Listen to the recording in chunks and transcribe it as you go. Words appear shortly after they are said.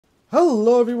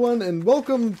Hello everyone and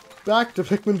welcome back to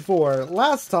Pikmin 4.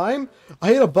 Last time, I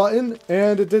hit a button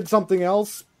and it did something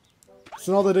else.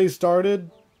 So now the day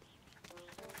started.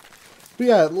 But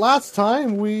yeah, last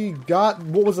time we got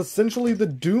what was essentially the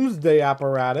Doomsday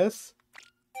apparatus.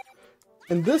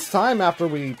 And this time, after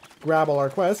we grab all our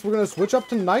quests, we're going to switch up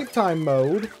to nighttime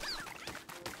mode.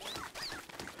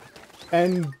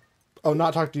 And, oh,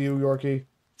 not talk to you, Yorkie.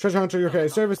 Treasure Hunter, you're okay.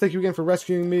 Service, thank you again for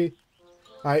rescuing me.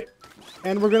 Alright.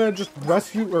 And we're gonna just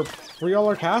rescue or free all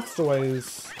our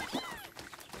castaways.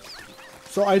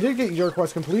 So I did get your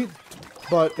quest complete,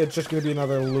 but it's just gonna be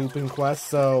another looping quest,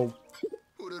 so...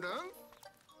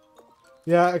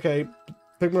 Yeah, okay.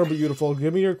 Pikmin are beautiful.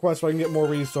 Give me your quest so I can get more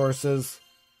resources.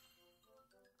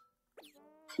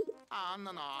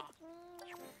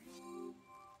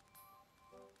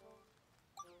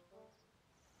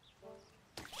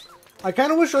 I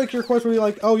kind of wish like your quest would be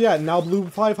like, oh yeah, now blue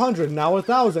 500, now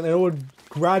 1,000, and it would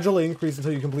gradually increase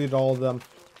until you completed all of them.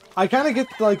 I kind of get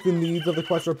like the needs of the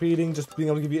quest repeating, just being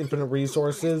able to give you infinite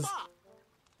resources.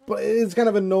 But it's kind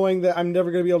of annoying that I'm never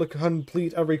going to be able to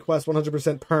complete every quest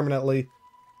 100% permanently.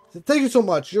 Thank you so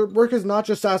much. Your work is not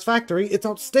just satisfactory, it's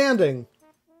outstanding.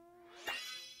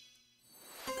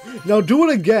 Now do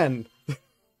it again.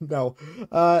 No.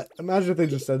 Imagine if they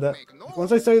just said that.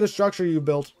 Once I study the structure you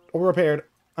built or repaired,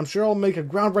 I'm sure I'll make a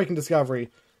groundbreaking discovery.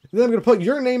 Then I'm going to put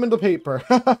your name into paper.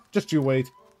 Just you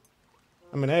wait.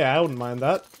 I mean, hey, I wouldn't mind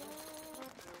that.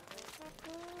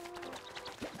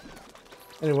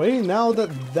 Anyway, now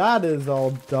that that is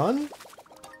all done...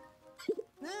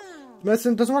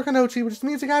 Medicine doesn't work on Ochi, which just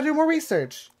means I gotta do more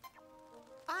research.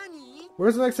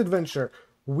 Where's the next adventure?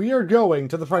 We are going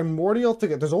to the Primordial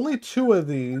Thicket. There's only 2 of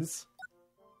these.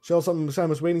 Show something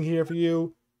Simon's waiting here for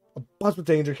you. A buzz with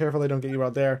danger. Careful they don't get you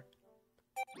out there.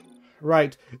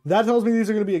 Right. That tells me these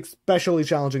are going to be especially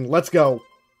challenging. Let's go.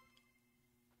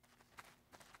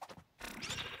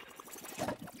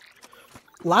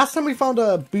 Last time we found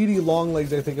a beady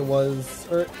longlegs, I think it was.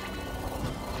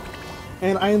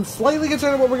 And I am slightly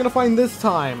concerned about what we're going to find this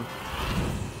time.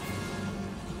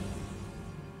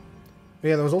 But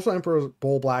yeah, there was also Emperor's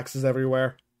Bull Blaxes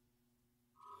everywhere.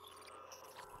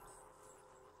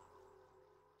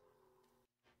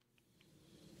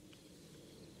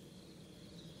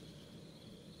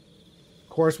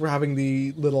 Of course, we're having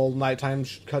the little nighttime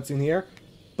cutscene here,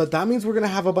 but that means we're going to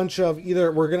have a bunch of either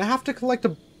we're going to have to collect a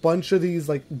bunch of these,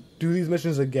 like, do these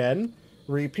missions again,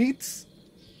 repeats.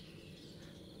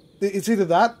 It's either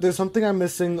that, there's something I'm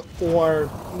missing, or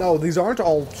no, these aren't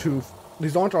all going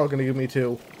to give me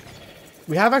 2.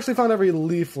 We have actually found every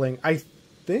Leafling. I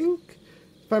think,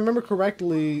 if I remember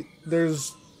correctly,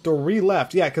 there's 3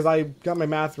 left. Yeah, because I got my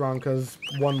math wrong, because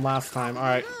 1 last time.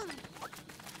 Alright.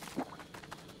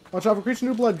 Watch out for creature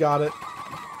new blood, got it.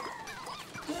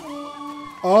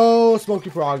 Oh, smoky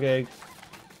frog egg.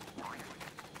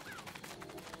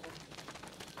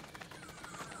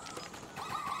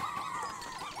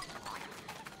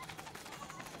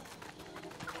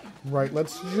 Right,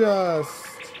 let's just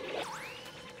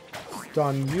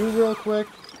stun you real quick.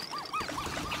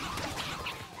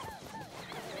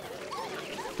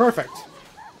 Perfect.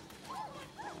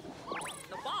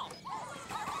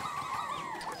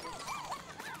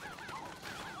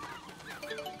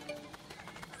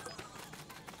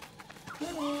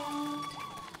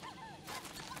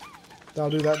 I'll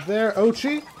do that there.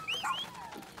 Ochi,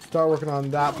 start working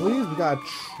on that, please. We got a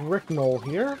Tricknol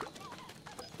here.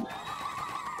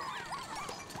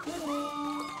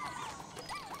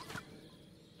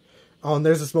 Oh, and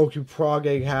there's a smoky frog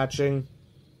egg hatching.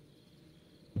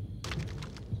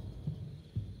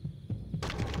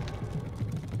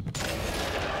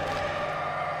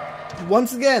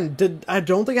 Once again, I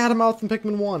don't think I had a mouth in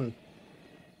Pikmin 1.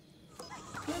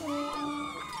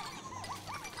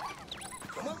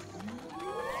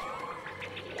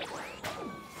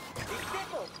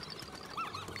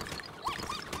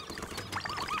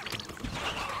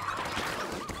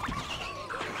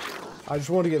 I just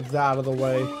want to get that out of the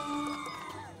way.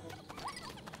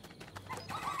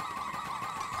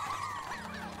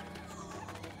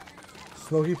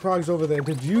 Smoky Prog's over there.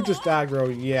 Did you just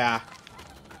aggro? Yeah.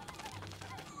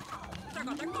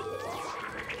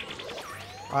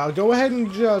 I'll go ahead and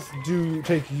just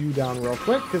take you down real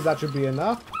quick, because that should be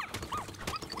enough.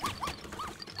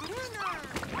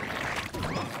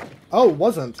 Oh, it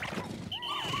wasn't.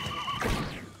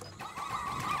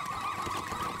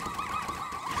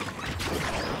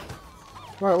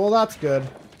 Alright, well that's good.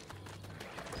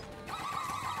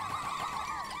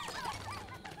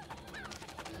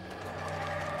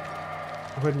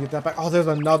 Go ahead and get that back. Oh, there's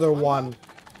another one.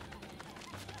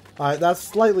 Alright, that's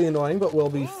slightly annoying, but we'll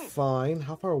be fine.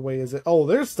 How far away is it? Oh,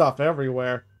 there's stuff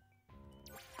everywhere.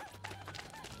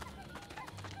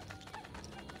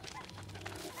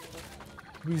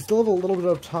 We still have a little bit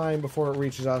of time before it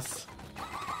reaches us.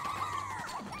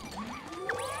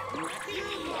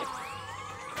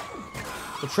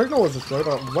 The Trignal was destroyed,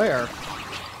 but where?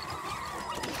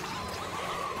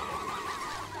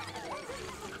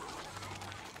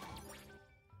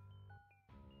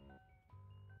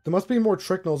 There must be more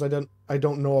Trignals I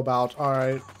don't know about.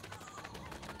 Alright.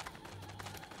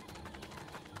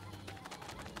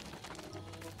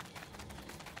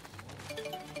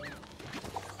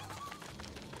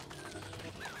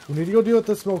 We need to go deal with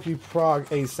the Smoky Frog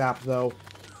ASAP, though.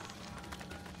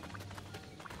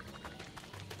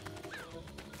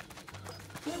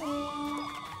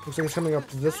 Looks like it's coming up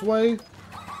this way.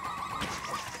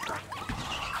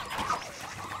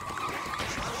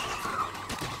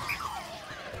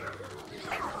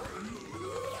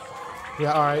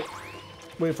 Yeah, alright.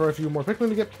 Wait for a few more Pikmin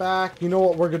to get back. You know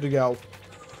what? We're good to go.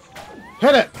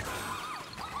 Hit it!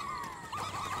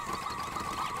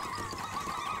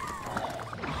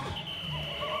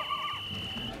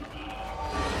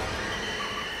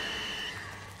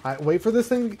 Alright, wait for this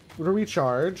thing to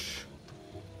recharge.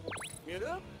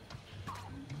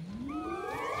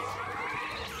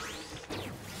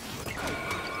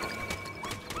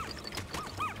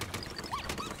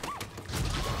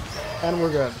 And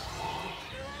we're good.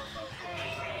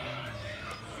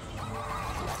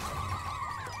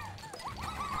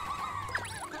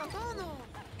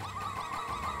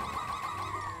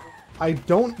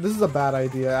 This is a bad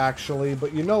idea, actually,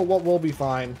 but you know what, we'll be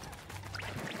fine.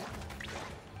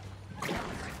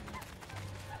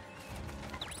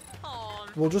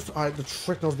 We'll just, alright, the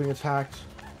Tricknell's being attacked.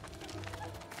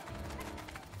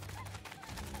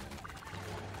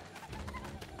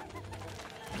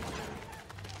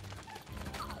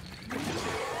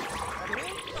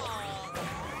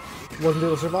 Wasn't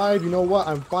able to survive, you know what,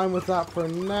 I'm fine with that for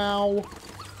now.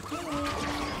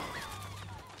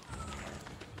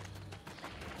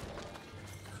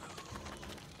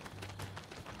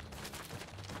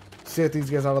 Let's get these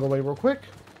guys out of the way real quick.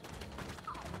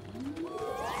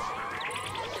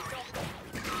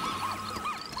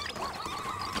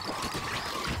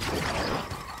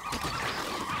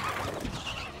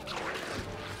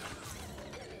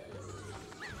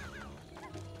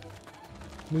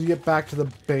 We need to get back to the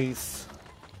base.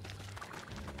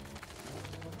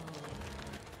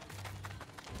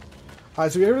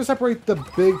 Alright, so we're able to separate the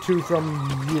big two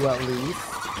from you at least.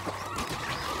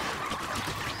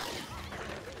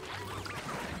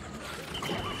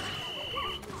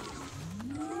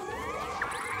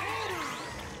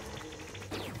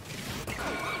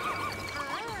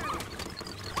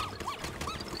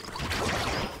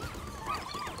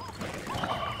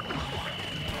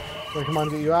 So come on,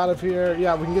 get you out of here.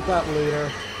 Yeah, we can get that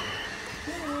later.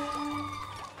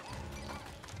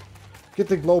 Get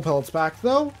the glow pellets back,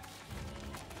 though.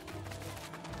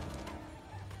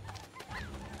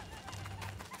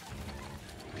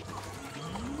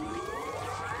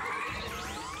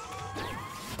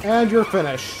 And you're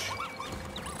finished.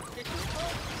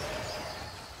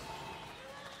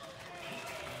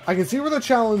 I can see where the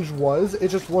challenge was, it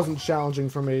just wasn't challenging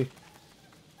for me.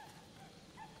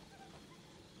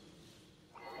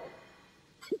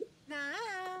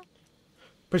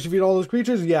 Push defeat all those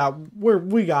creatures? Yeah,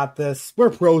 we got this. We're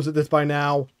pros at this by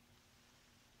now.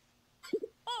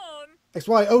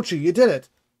 XY Ochi, you did it.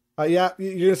 Yeah,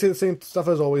 you're gonna say the same stuff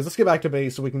as always. Let's get back to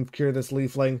base so we can cure this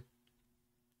Leafling.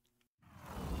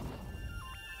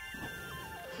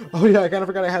 Oh yeah, I kind of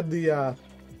forgot I had the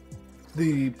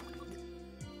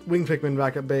Wing Pikmin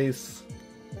back at base.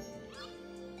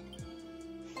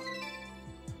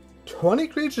 20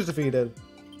 creatures defeated.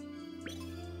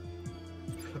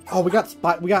 Oh, we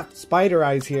got spider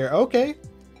eyes here. Okay.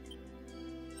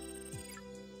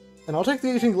 And I'll take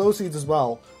the 18 glow seeds as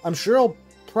well. I'm sure I'll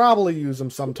probably use them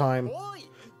sometime.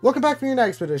 Welcome back from your night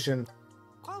expedition.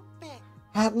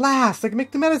 At last, I can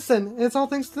make the medicine, and it's all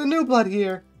thanks to the new blood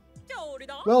here.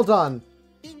 Well done.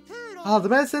 I'll have the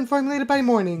medicine formulated by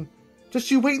morning.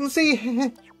 Just you wait and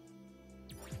see.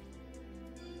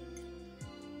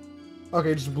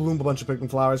 Okay, just bloom a bunch of Pikmin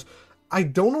flowers. I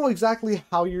don't know exactly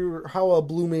how a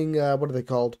blooming, what are they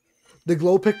called? The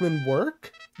glow Pikmin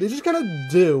work? They just kind of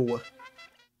do.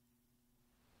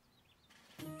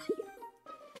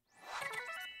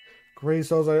 Gray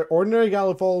cells are ordinary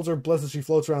Gallifalls or blessed as she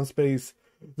floats around space.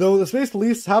 Though the space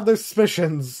police have their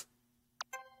suspicions.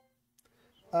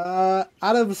 Out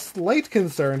of slight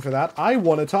concern for that, I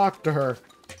want to talk to her.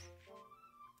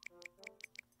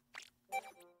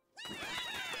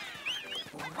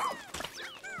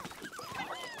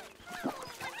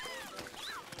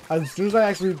 as soon as I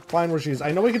actually find where she is.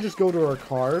 I know I can just go to her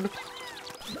card,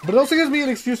 but it also gives me an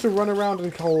excuse to run around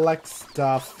and collect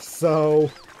stuff,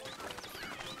 so...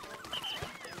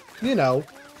 You know.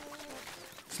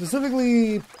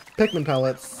 Specifically, Pikmin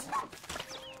pellets.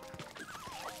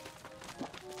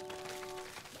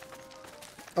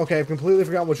 Okay, I've completely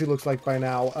forgotten what she looks like by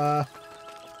now.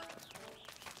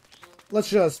 Let's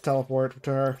just teleport to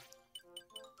her.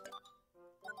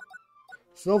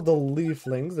 Still have the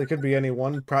Leaflings. They could be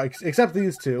anyone, except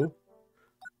these two.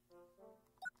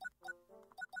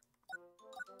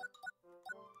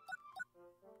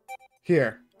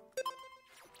 Here.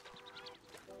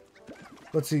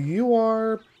 Let's see, you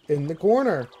are in the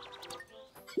corner.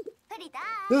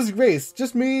 This is Grace.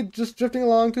 Just me, just drifting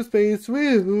along to space.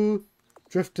 Woohoo!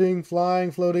 Drifting,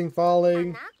 flying, floating,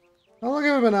 falling. How long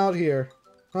have I been out here?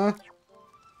 Huh?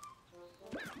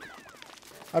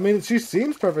 I mean, she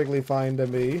seems perfectly fine to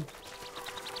me.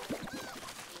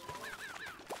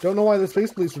 Don't know why the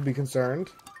space police would be concerned.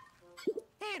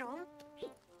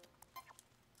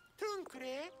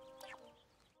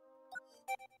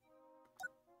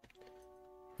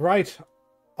 Right.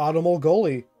 Autumnal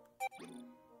Goalie.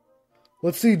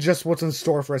 Let's see just what's in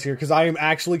store for us here, because I am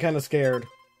actually kind of scared.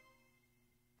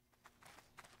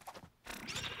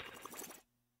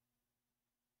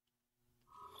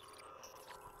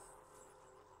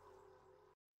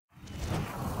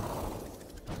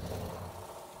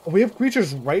 We have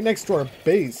creatures right next to our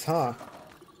base, huh?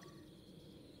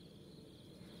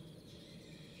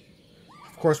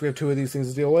 Of course we have two of these things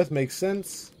to deal with. Makes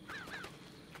sense.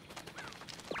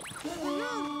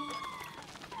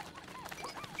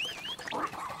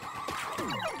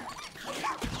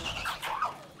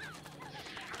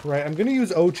 Right, I'm gonna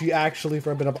use Ochi actually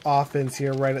for a bit of offense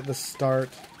here right at the start.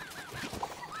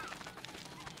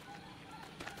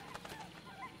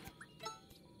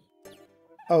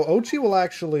 Oh, Ochi will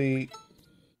actually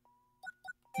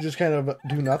just kind of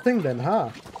do nothing then, huh?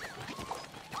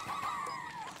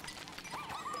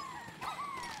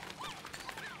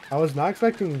 I was not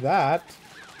expecting that.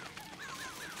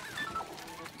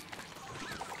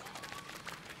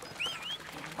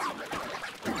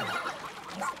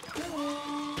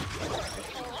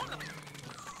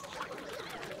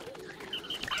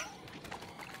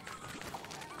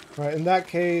 Alright, in that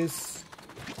case...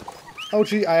 Oh,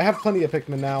 gee, I have plenty of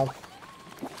Pikmin now.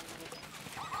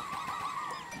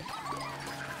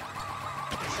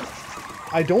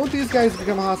 I don't want these guys to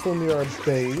become hostile near our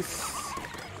base.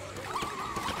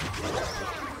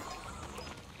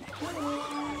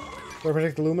 Do I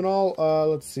protect the Luminol?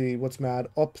 Let's see, what's mad?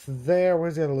 Up there,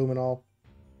 where's the other Luminol?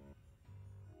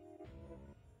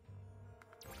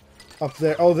 Up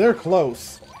there. Oh, they're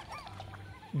close.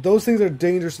 Those things are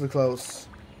dangerously close.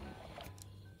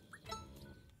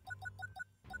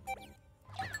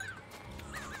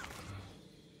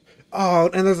 Oh,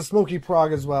 and there's a Smoky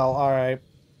Prog as well. Alright.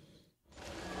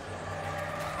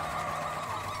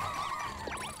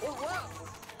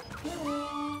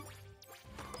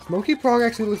 Smoky Prog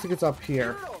actually looks like it's up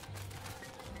here.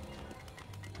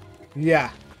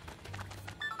 Yeah.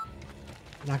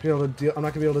 I'm not gonna be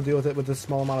able to deal with it with this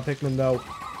small amount of Pikmin though.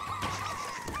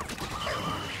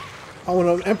 Oh,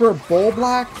 and an Emperor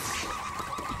Bullblack?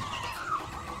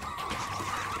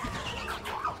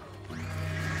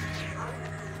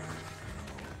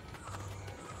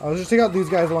 I'll just take out these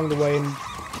guys along the way, and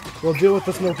we'll deal with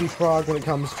the Smoky Frog when it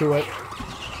comes to it.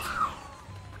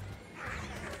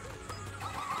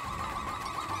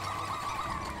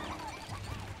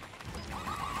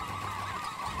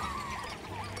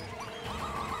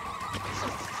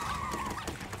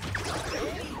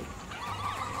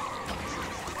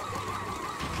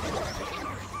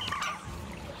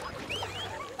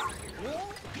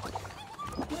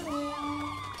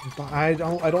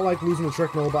 I don't like losing the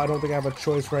Trick Mill, but I don't think I have a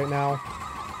choice right now.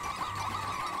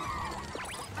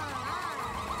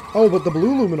 Oh, but the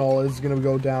blue Luminol is gonna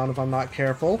go down if I'm not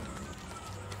careful.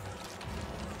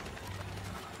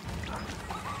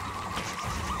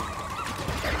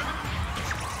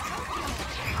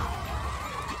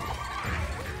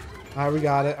 Alright, we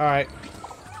got it. Alright.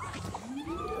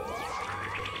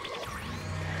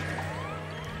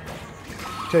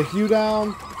 Take you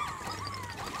down.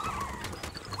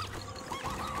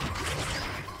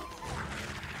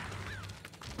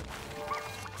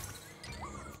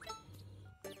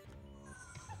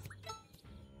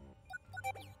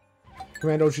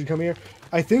 Commando should come here.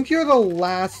 I think you're the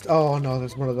last... Oh, no,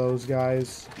 there's one of those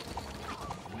guys.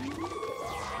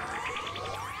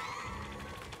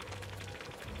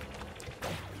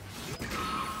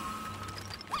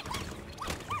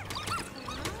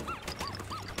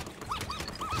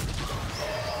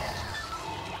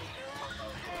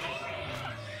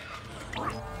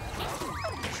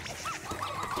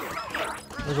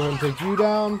 I'll go ahead and take you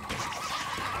down.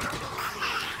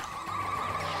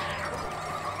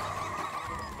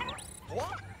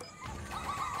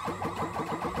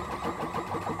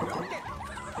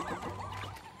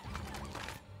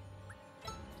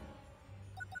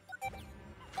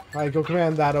 Alright, go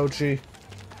command that, Ochi.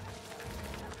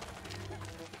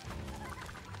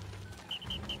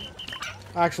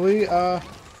 Actually, we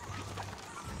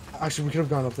could have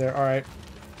gone up there. Alright.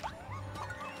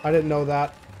 I didn't know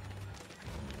that.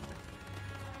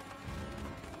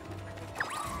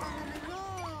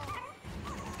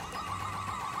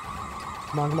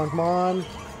 Come on, come on, come on.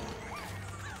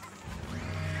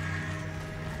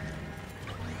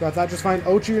 Got that just fine.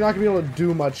 Ochi, you're not going to be able to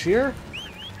do much here.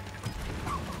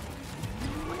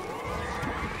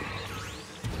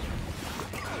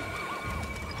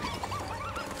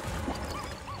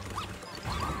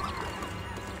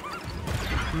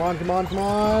 Come on, come on, come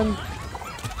on.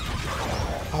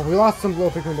 Oh, we lost some glow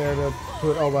Pikmin there to it.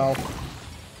 Oh well.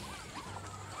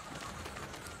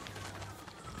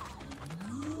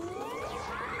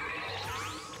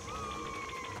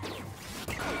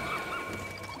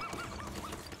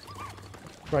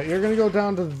 Right, you're gonna go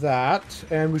down to that,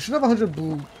 and we should have 100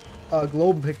 blue,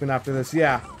 globe Pikmin after this,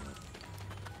 yeah.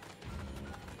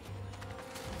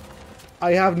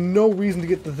 I have no reason to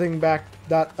get the thing back,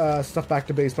 that stuff back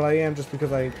to base, but I am just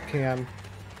because I can.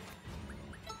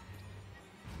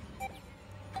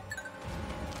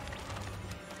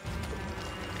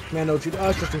 Man, no cheat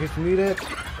us, just in case we need it.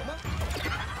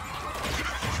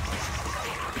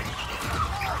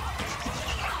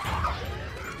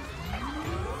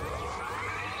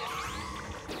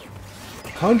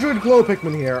 $100 glow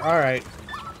Pikmin here, alright.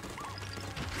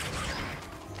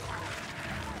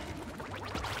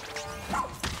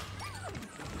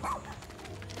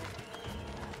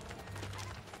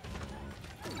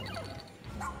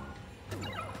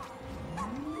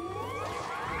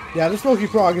 Yeah, the Smoky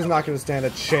Frog is not going to stand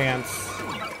a chance.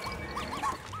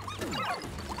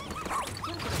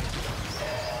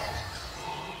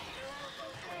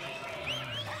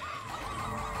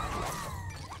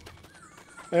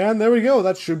 And there we go.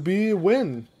 That should be a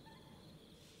win.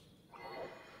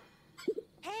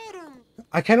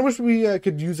 I kind of wish we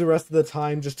could use the rest of the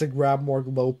time just to grab more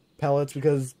glow pellets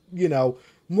because, you know,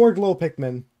 more glow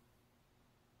Pikmin.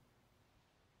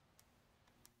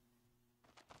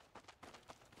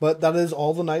 But that is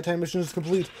all the nighttime missions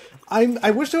complete.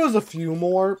 I wish there was a few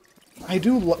more. I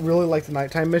do really like the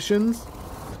nighttime missions.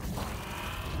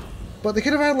 But they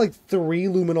could have had like 3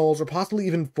 luminals or possibly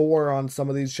even 4 on some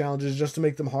of these challenges just to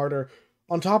make them harder.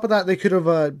 On top of that, they could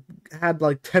have had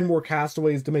like 10 more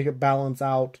castaways to make it balance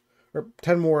out. Or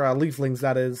 10 more leaflings,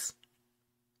 that is.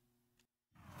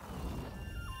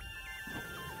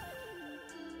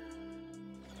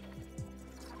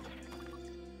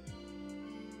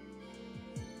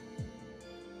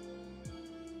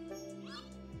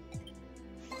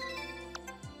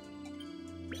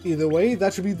 Either way,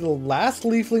 that should be the last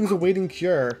Leaflings awaiting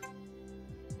cure.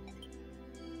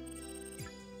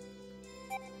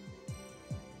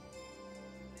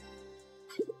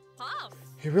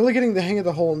 You're really getting the hang of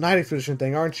the whole night expedition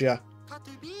thing, aren't you?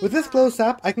 With this glow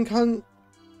sap, I can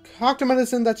concoct a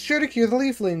medicine that's sure to cure the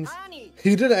Leaflings.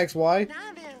 You did it, XY.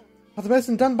 Have the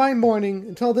medicine done by morning.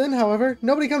 Until then, however,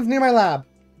 nobody comes near my lab.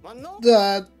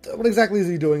 What exactly is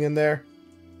he doing in there?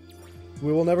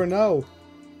 We will never know.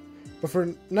 But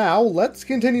for now, let's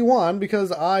continue on,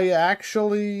 because I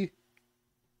actually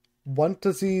want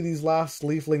to see these last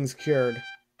Leaflings cured.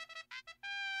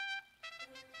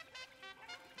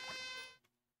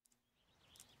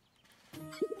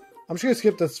 I'm just going to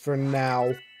skip this for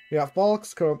now. We got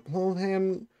Falks,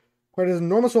 Copenhagen, quite his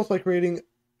enormous wealth by creating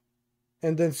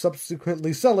and then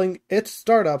subsequently selling its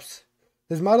startups.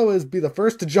 His motto is, be the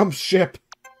first to jump ship.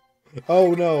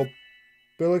 Oh no.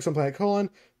 Berlix on Planet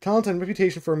Colon. Talent and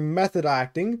reputation for method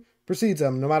acting precedes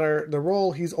him. No matter the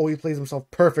role, he's always plays himself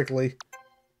perfectly.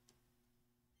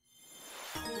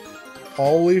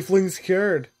 All Leaflings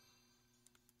cured.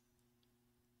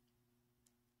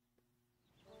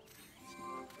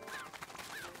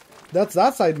 That's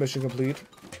that side mission complete.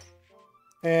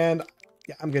 And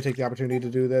yeah, I'm gonna take the opportunity to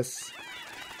do this.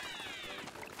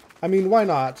 I mean, why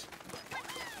not?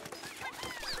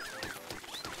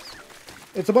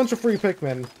 It's a bunch of free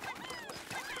Pikmin.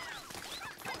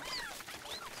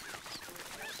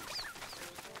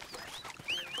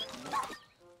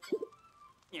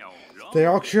 They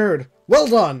are cured. Well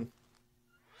done!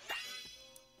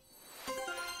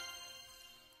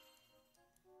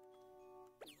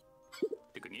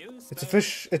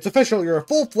 It's official, you're a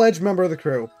full-fledged member of the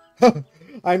crew.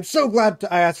 I'm so glad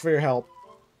I asked for your help.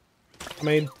 I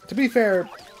mean, to be fair,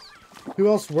 Who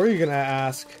else were you gonna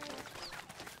ask?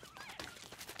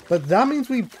 But that means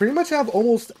we pretty much have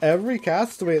almost every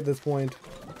castaway at this point.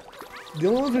 The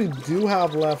only ones we do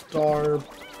have left are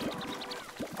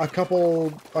a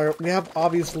couple. We have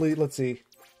obviously. Let's see.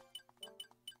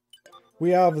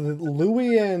 We have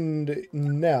Louie and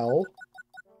Nell.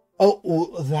 Oh,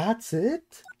 well, that's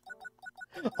it?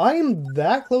 I am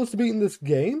that close to beating this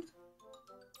game?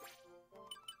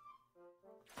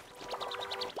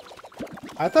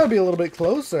 I thought it'd be a little bit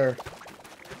closer.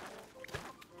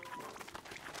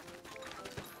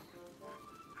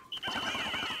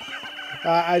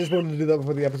 I just wanted to do that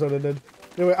before the episode ended.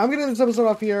 Anyway, I'm getting this episode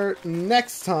off here.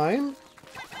 Next time,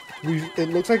 it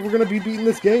looks like we're going to be beating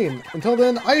this game. Until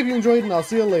then, I hope you enjoyed, and I'll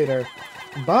see you later.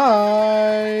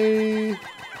 Bye!